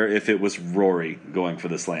out there if it was Rory going for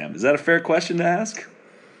the Slam? Is that a fair question to ask?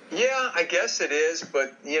 Yeah, I guess it is,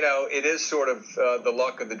 but it is sort of the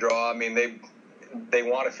luck of the draw. I mean, they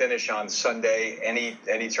want to finish on Sunday.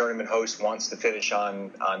 Any tournament host wants to finish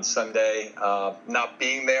on Sunday. Not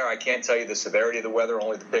being there, I can't tell you the severity of the weather.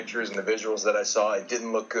 Only the pictures and the visuals that I saw. It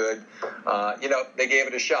didn't look good. They gave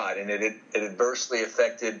it a shot, and it adversely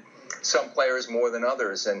affected some players more than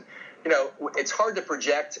others. And it's hard to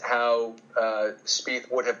project how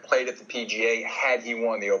Spieth would have played at the PGA had he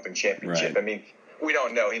won the Open Championship. Right. I mean, we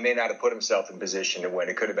don't know. He may not have put himself in position to win.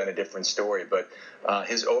 It could have been a different story. But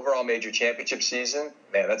his overall major championship season,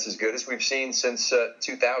 man, that's as good as we've seen since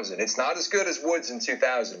 2000. It's not as good as Woods in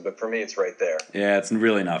 2000, but for me, it's right there. Yeah, it's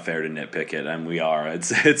really not fair to nitpick it, and we are.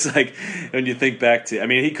 It's like when you think back to, I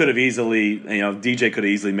mean, he could have easily, DJ could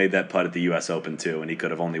have easily made that putt at the U.S. Open too, and he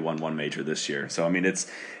could have only won 1 major this year. So I mean, it's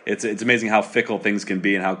amazing how fickle things can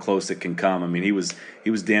be and how close it can come. I mean, he was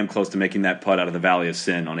damn close to making that putt out of the Valley of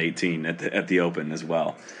Sin on 18 at the Open as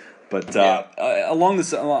well. But along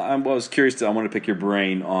this, I was curious. I want to pick your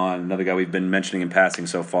brain on another guy we've been mentioning in passing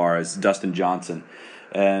so far, is Dustin Johnson.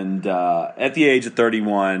 And at the age of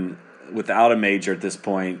 31, without a major at this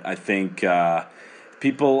point, I think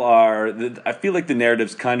people are. I feel like the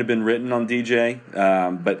narrative's kind of been written on DJ.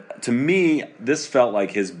 But to me, this felt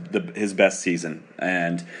like his best season.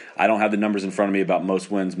 And I don't have the numbers in front of me about most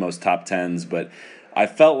wins, most top tens, but I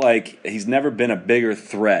felt like he's never been a bigger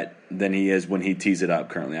threat than he is when he tees it up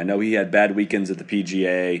currently. I know he had bad weekends at the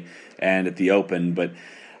PGA and at the Open, but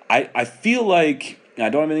I feel like, I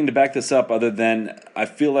don't have anything to back this up other than I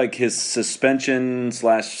feel like his suspension /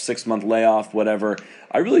 6-month layoff, whatever,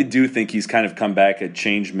 I really do think he's kind of come back a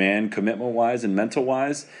changed man commitment-wise and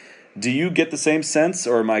mental-wise. Do you get the same sense,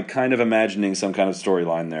 or am I kind of imagining some kind of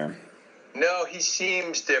storyline there? No, he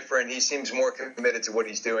seems different. He seems more committed to what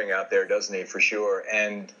he's doing out there, doesn't he, for sure?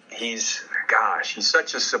 And he's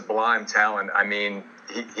such a sublime talent. I mean,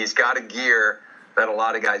 he's got a gear that a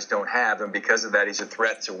lot of guys don't have, and because of that, he's a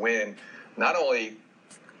threat to win. not only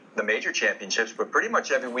the major championships, but pretty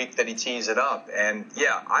much every week that he tees it up. And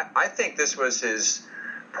yeah, I think this was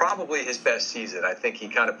probably his best season. I think he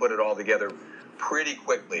kind of put it all together pretty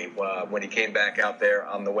quickly when he came back out there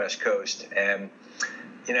on the West Coast. And,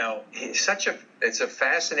 you know, it's a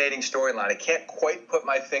fascinating storyline. I can't quite put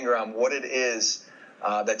my finger on what it is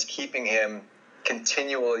that's keeping him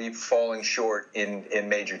continually falling short in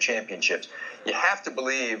major championships. You have to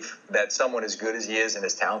believe that someone as good as he is and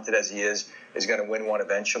as talented as he is going to win one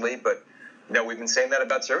eventually. But, you know, we've been saying that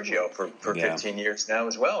about Sergio for 15 years now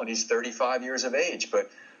as well, and he's 35 years of age.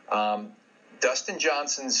 But Dustin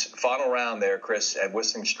Johnson's final round there, Chris, at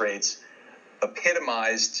Whistling Straits,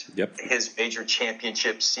 epitomized his major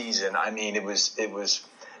championship season. I mean, it was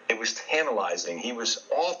tantalizing. He was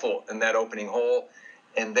awful in that opening hole,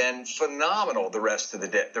 and then phenomenal the rest of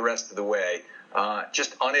the way.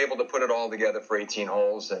 Just unable to put it all together for 18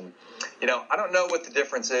 holes. And, you know, I don't know what the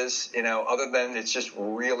difference is, you know, other than it's just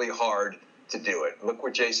really hard to do it. Look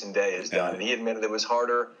what Jason Day has done. And he admitted it was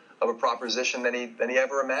harder of a proposition than he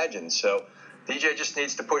ever imagined. So DJ just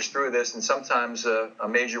needs to push through this. And sometimes a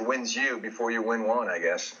major wins you before you win one, I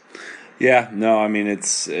guess. Yeah, no, I mean,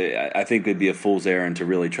 I think it'd be a fool's errand to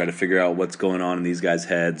really try to figure out what's going on in these guys'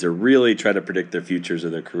 heads or really try to predict their futures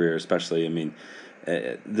of their career, especially, I mean,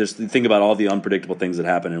 think about all the unpredictable things that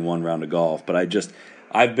happen in one round of golf. But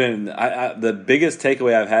the biggest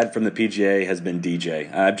takeaway I've had from the PGA has been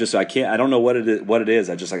DJ. I don't know what it is.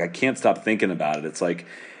 I can't stop thinking about it. It's like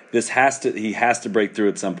he has to break through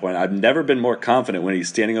at some point. I've never been more confident when he's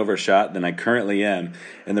standing over a shot than I currently am,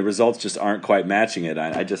 and the results just aren't quite matching it.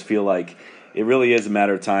 I just feel like it really is a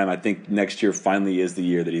matter of time. I think next year finally is the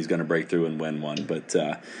year that he's going to break through and win one. But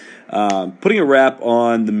putting a wrap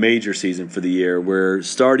on the major season for the year, we're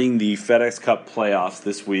starting the FedEx Cup playoffs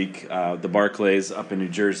this week, the Barclays up in New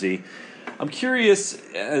Jersey. I'm curious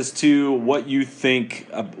as to what you think.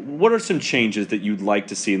 What are some changes that you'd like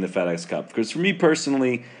to see in the FedEx Cup? Because for me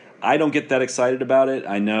personally, I don't get that excited about it.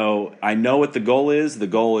 I know what the goal is. The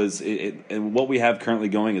goal is what we have currently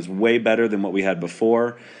going is way better than what we had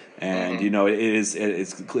before. And, you know,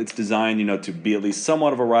 it's designed, you know, to be at least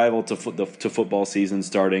somewhat of a rival to football season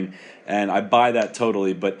starting. And I buy that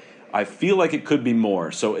totally, but I feel like it could be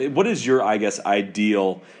more. So what is your, I guess,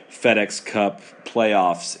 ideal FedEx Cup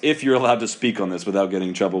playoffs, if you're allowed to speak on this without getting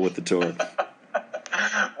in trouble with the tour?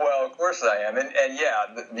 Well, of course I am. And yeah,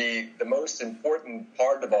 the most important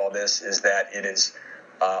part of all this is that it is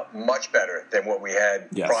much better than what we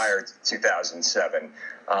had prior to 2007.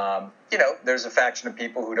 You know, there's a faction of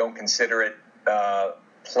people who don't consider it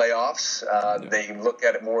playoffs. They look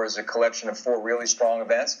at it more as a collection of 4 really strong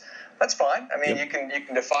events. That's fine. I mean, you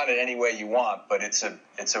can define it any way you want, but it's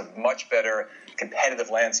a much better competitive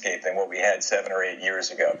landscape than what we had 7 or 8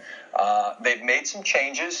 years ago. They've made some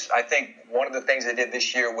changes. I think one of the things they did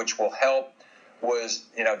this year, which will help, was,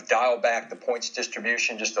 you know, dial back the points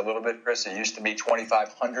distribution just a little bit, Chris. It used to be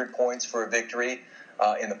 2,500 points for a victory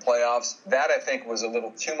in the playoffs. That, I think, was a little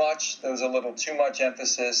too much. There was a little too much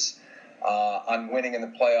emphasis on winning in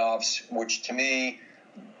the playoffs, which to me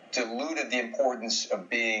diluted the importance of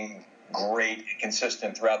being great and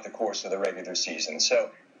consistent throughout the course of the regular season. So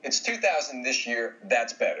it's 2,000 this year.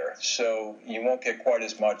 That's better. So you won't get quite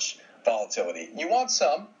as much volatility. You want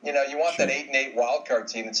some, you know, you want that 8-8 wild card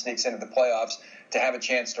team that sneaks into the playoffs to have a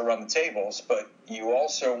chance to run the tables, but you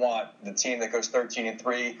also want the team that goes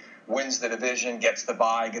 13-3, wins the division, gets the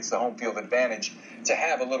bye, gets the home field advantage, to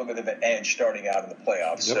have a little bit of an edge starting out in the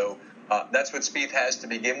playoffs. So that's what Spieth has to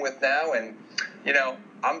begin with now, and you know,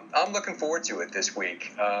 I'm looking forward to it this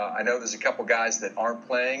week. I know there's a couple guys that aren't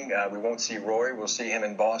playing. We won't see Rory. We'll see him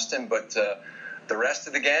in Boston, but the rest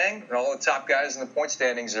of the gang and all the top guys in the point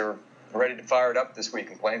standings are ready to fire it up this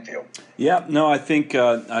week in Plainfield. Yeah, no, I think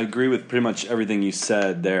I agree with pretty much everything you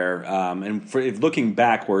said there. And looking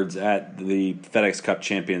backwards at the FedEx Cup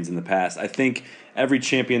champions in the past, I think every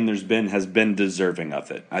champion has been deserving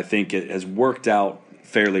of it. I think it has worked out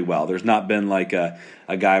fairly well. There's not been like a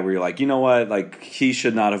guy where you're like, you know what, like he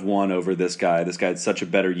should not have won over this guy. This guy had such a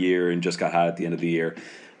better year and just got hot at the end of the year.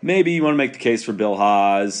 Maybe you want to make the case for Bill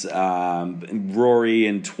Haas. Rory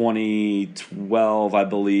in 2012,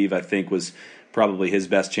 I think was probably his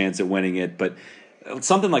best chance at winning it. But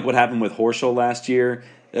something like what happened with Horschel last year,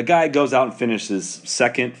 a guy goes out and finishes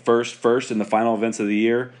second, first in the final events of the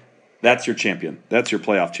year. That's your champion. That's your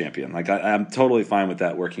playoff champion. Like I'm totally fine with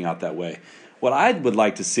that working out that way. What I would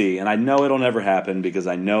like to see, and I know it'll never happen because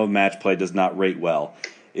I know match play does not rate well,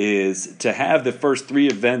 is to have the first 3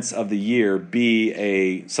 events of the year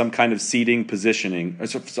be some kind of seeding positioning.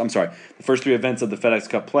 The first 3 events of the FedEx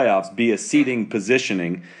Cup playoffs be a seeding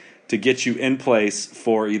positioning to get you in place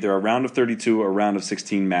for either a round of 32 or a round of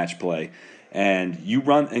 16 match play. And you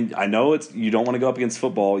run, and I know you don't want to go up against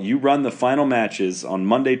football. You run the final matches on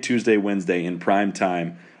Monday, Tuesday, Wednesday in prime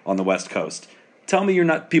time on the West Coast. Tell me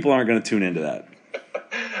people aren't going to tune into that.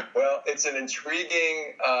 Well, it's an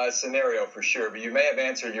intriguing scenario for sure, but you may have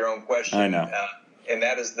answered your own question. I know. And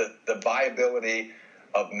that is the viability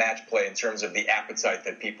of match play in terms of the appetite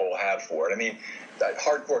that people have for it. I mean,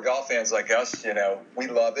 hardcore golf fans like us, we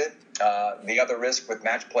love it. The other risk with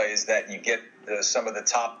match play is that you get some of the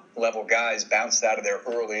top level guys bounced out of there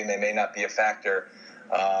early, and they may not be a factor,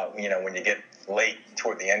 when you get late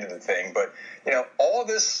toward the end of the thing. But, all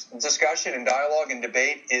this discussion and dialogue and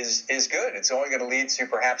debate is good. It's only going to lead to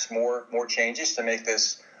perhaps more changes to make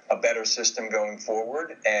this a better system going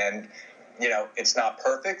forward. And, it's not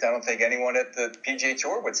perfect. I don't think anyone at the PGA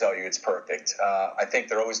Tour would tell you it's perfect. I think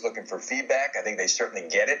they're always looking for feedback. I think they certainly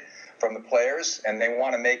get it from the players, and they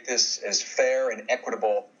want to make this as fair and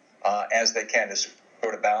equitable as they can to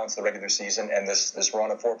sort of balance the regular season and this run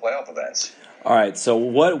of 4 playoff events. All right, so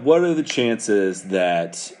what are the chances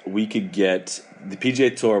that we could get the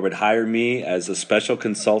PGA Tour would hire me as a special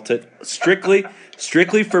consultant strictly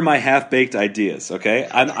for my half-baked ideas, okay?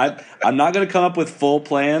 I'm not going to come up with full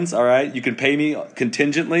plans, all right? You can pay me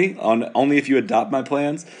contingently on only if you adopt my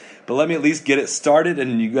plans, but let me at least get it started,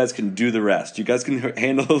 and you guys can do the rest. You guys can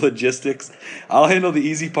handle the logistics. I'll handle the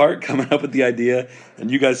easy part, coming up with the idea, and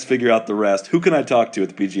you guys figure out the rest. Who can I talk to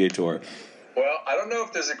at the PGA Tour? Well, I don't know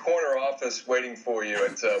if there's a corner office waiting for you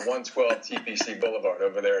at 112 TPC Boulevard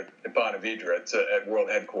over there at Ponte Vedra at World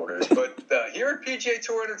Headquarters. But here at PGA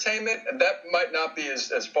Tour Entertainment, that might not be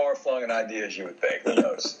as far-flung an idea as you would think. Who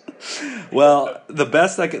knows? Well, the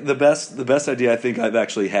best idea I think I've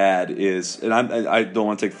actually had is, and I don't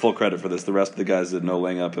want to take full credit for this. The rest of the guys at No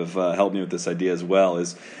Laying Up have helped me with this idea as well.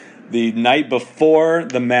 Is the night before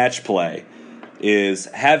the match play, is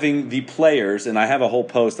having the players, and I have a whole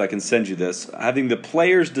post, I can send you this, having the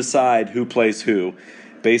players decide who plays who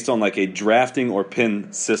based on like a drafting or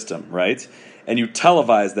pin system, right? And you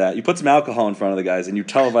televise that. You put some alcohol in front of the guys, and you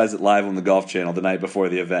televise it live on the Golf Channel the night before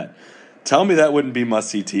the event. Tell me that wouldn't be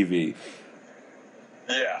must-see TV.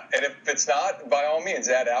 Yeah, and if it's not, by all means,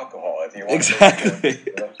 add alcohol if you want. Exactly.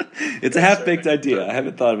 It's a half-baked idea. I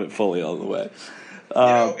haven't thought of it fully all the way.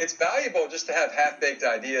 It's valuable just to have half-baked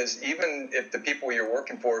ideas, even if the people you're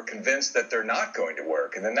working for are convinced that they're not going to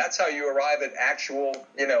work. And then that's how you arrive at actual,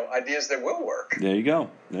 ideas that will work. There you go.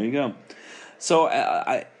 So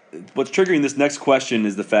what's triggering this next question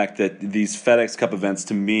is the fact that these FedEx Cup events,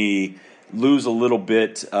 to me, lose a little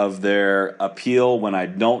bit of their appeal when I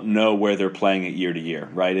don't know where they're playing it year to year,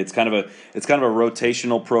 right? It's kind of a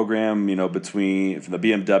rotational program, between the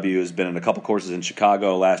BMW has been in a couple courses in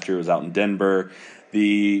Chicago. Last year it was out in Denver.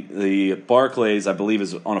 The Barclays, I believe,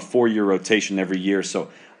 is on a 4-year rotation every year. So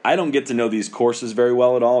I don't get to know these courses very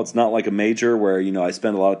well at all. It's not like a major where, I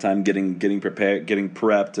spend a lot of time getting prepared, getting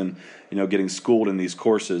prepped, and, getting schooled in these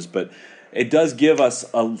courses. But it does give us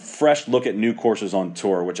a fresh look at new courses on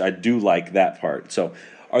tour, which I do like that part. So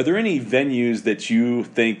are there any venues that you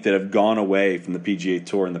think that have gone away from the PGA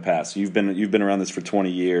Tour in the past? You've been around this for 20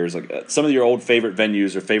 years. Like some of your old favorite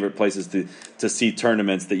venues or favorite places to see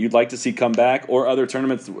tournaments that you'd like to see come back, or other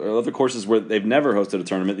tournaments or other courses where they've never hosted a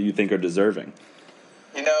tournament that you think are deserving?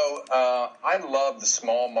 I love the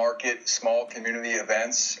small market, small community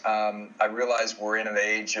events. I realize we're in an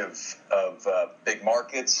age of big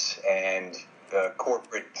markets and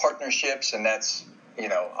corporate partnerships, and that's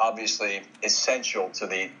obviously essential to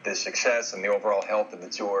the success and the overall health of the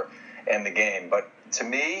tour and the game. But to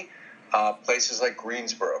me, places like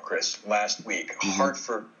Greensboro, Chris, last week,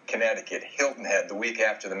 Hartford, Connecticut, Hilton Head, the week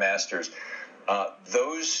after the Masters,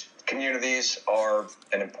 those communities are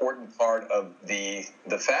an important part of the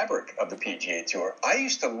fabric of the PGA Tour. I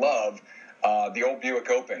used to love the old Buick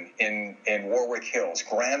Open in Warwick Hills,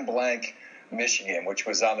 Grand Blanc, Michigan, which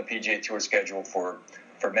was on the PGA Tour schedule for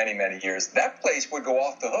many, many years. That place would go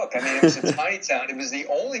off the hook. I mean, it was a tiny town. It was the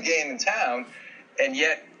only game in town, and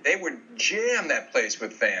yet they would jam that place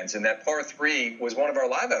with fans. And that par 3 was one of our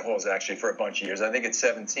live-out holes, actually, for a bunch of years. I think it's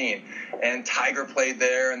 17. And Tiger played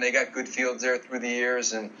there, and they got good fields there through the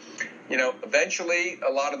years. And, eventually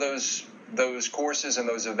a lot of those courses and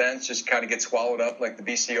those events just kind of get swallowed up, like the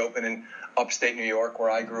BC Open in upstate New York, where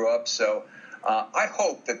I grew up. So I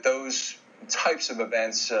hope that those types of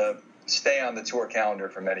events stay on the tour calendar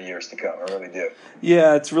for many years to come. I really do.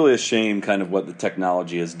 Yeah, it's really a shame kind of what the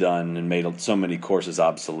technology has done and made so many courses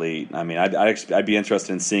obsolete. I mean, I'd be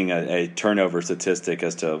interested in seeing a turnover statistic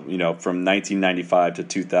as to, from 1995 to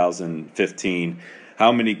 2015,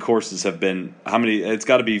 how many courses have been, it's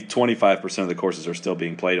got to be 25% of the courses are still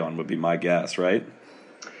being played on, would be my guess, right?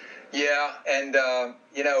 Yeah, and,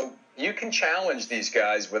 you can challenge these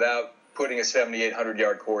guys without putting a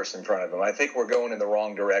 7,800-yard course in front of them. I think we're going in the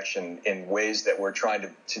wrong direction in ways that we're trying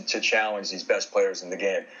to challenge these best players in the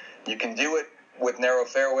game. You can do it with narrow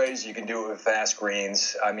fairways. You can do it with fast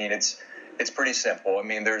greens. I mean, it's pretty simple. I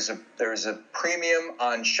mean, there's a premium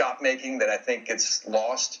on shot making that I think gets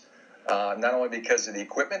lost, not only because of the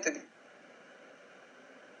equipment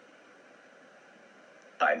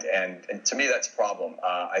and to me that's a problem.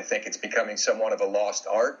 I think it's becoming somewhat of a lost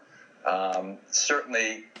art.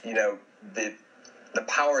 Certainly, the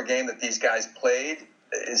power game that these guys played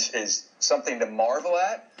is something to marvel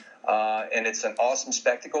at, and it's an awesome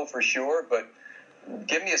spectacle for sure. But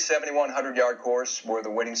give me a 7,100-yard course where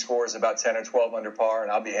the winning score is about 10 or 12 under par,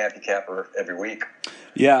 and I'll be a happy capper every week.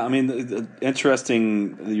 Yeah, I mean,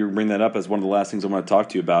 interesting that you bring that up as one of the last things I want to talk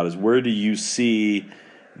to you about is where do you see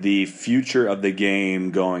the future of the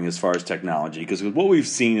game going as far as technology? Because with what we've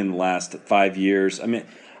seen in the last 5 years, I mean,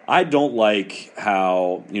 I don't like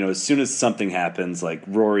how, as soon as something happens, like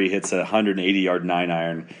Rory hits a 180-yard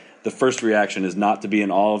 9-iron, the first reaction is not to be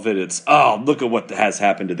in all of it. It's, oh, look at what has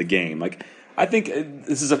happened to the game. Like, I think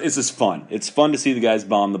this is fun. It's fun to see the guys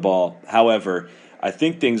bomb the ball. However, I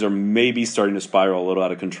think things are maybe starting to spiral a little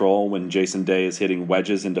out of control when Jason Day is hitting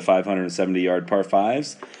wedges into 570-yard par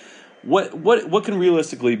fives. What can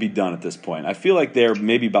realistically be done at this point? I feel like they're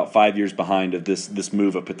maybe about 5 years behind of this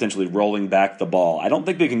move of potentially rolling back the ball. I don't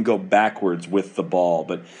think they can go backwards with the ball,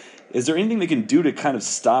 but is there anything they can do to kind of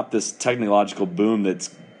stop this technological boom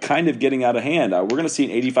that's kind of getting out of hand? We're going to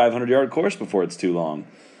see an 8,500-yard course before it's too long.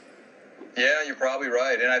 Yeah, you're probably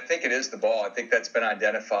right, and I think it is the ball. I think that's been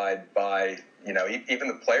identified by, even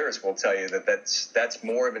the players will tell you that's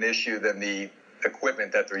more of an issue than the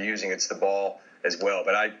equipment that they're using. It's the ball as well,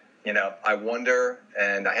 but I wonder,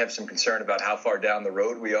 and I have some concern about how far down the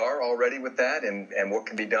road we are already with that and what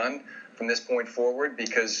can be done from this point forward,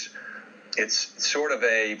 because it's sort of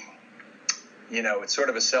a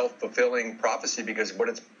self-fulfilling prophecy, because what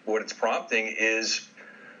it's prompting is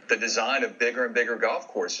the design of bigger and bigger golf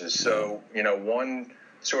courses. So, one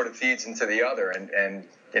sort of feeds into the other and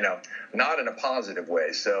not in a positive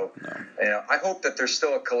way. So, I hope that there's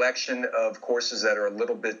still a collection of courses that are a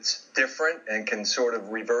little bit different and can sort of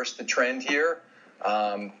reverse the trend here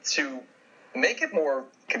to make it more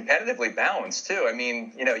competitively balanced too. I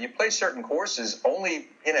mean, you play certain courses, only,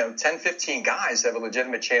 10, 15 guys have a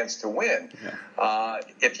legitimate chance to win. Yeah.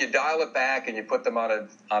 If you dial it back and you put them on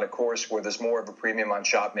a course where there's more of a premium on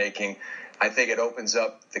shot making, I think it opens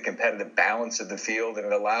up the competitive balance of the field, and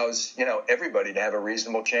it allows, everybody to have a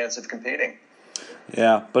reasonable chance of competing.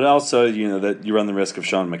 Yeah, but also, that you run the risk of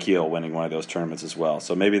Sean McKeel winning one of those tournaments as well.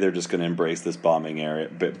 So maybe they're just going to embrace this bombing era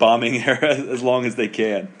as long as they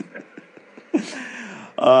can.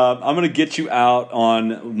 I'm going to get you out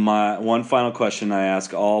on my one final question I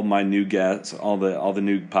ask all my new guests, all the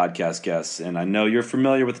new podcast guests, and I know you're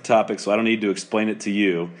familiar with the topic, so I don't need to explain it to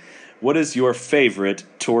you. What is your favorite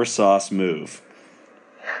tour sauce move?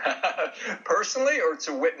 Personally, or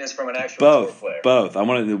to witness from an actual tour player? Both. I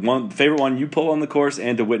want the favorite one you pull on the course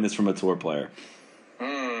and to witness from a tour player.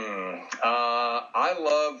 I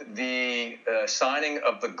love the signing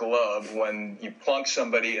of the glove when you plunk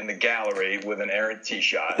somebody in the gallery with an errant tee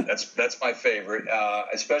shot. That's my favorite,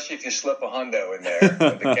 especially if you slip a hundo in there.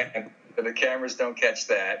 The cameras don't catch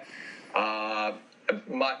that.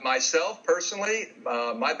 Myself, personally,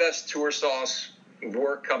 my best tour sauce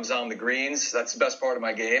work comes on the greens. That's the best part of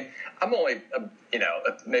my game. I'm only,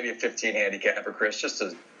 maybe a 15 handicapper, Chris, just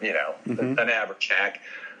an average hack.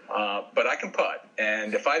 But I can putt,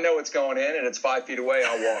 and if I know it's going in and it's 5 feet away,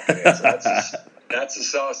 I'll walk it in. So that's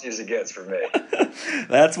as saucy as it gets for me.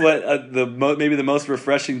 That's what maybe the most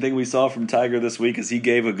refreshing thing we saw from Tiger this week is he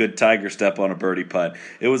gave a good Tiger step on a birdie putt.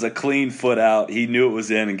 It was a clean foot out. He knew it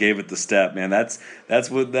was in and gave it the step. Man,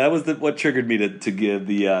 what triggered me to give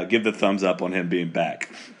the thumbs up on him being back.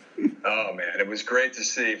 Oh man, it was great to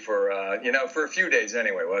see for a few days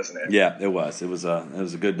anyway, wasn't it? Yeah, it was. It was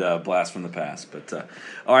a good blast from the past. But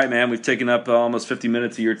all right, man, we've taken up almost 50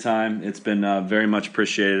 minutes of your time. It's been very much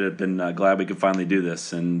appreciated. I've been glad we could finally do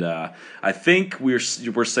this, and I think we're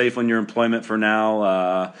safe on your employment for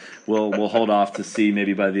now. We'll hold off to see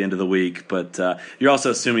maybe by the end of the week. But you're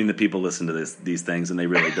also assuming that people listen to these things, and they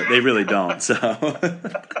really don't. So.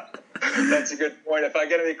 That's a good point. If I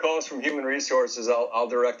get any calls from Human Resources, I'll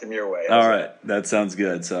direct them your way. All right. That sounds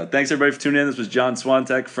good. So thanks, everybody, for tuning in. This was John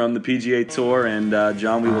Swantek from the PGA Tour. And,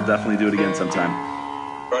 John, we will definitely do it again sometime.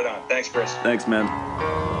 Right on. Thanks, Chris. Thanks, man.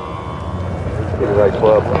 Be the right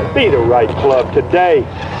club. Be the right club today.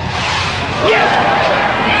 Yes!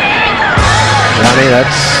 Johnny,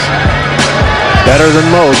 that's better than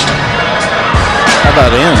most. How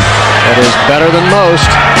about in? That is better than most.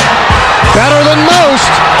 Better than most!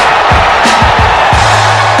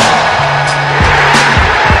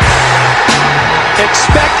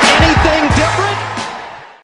 Expect anything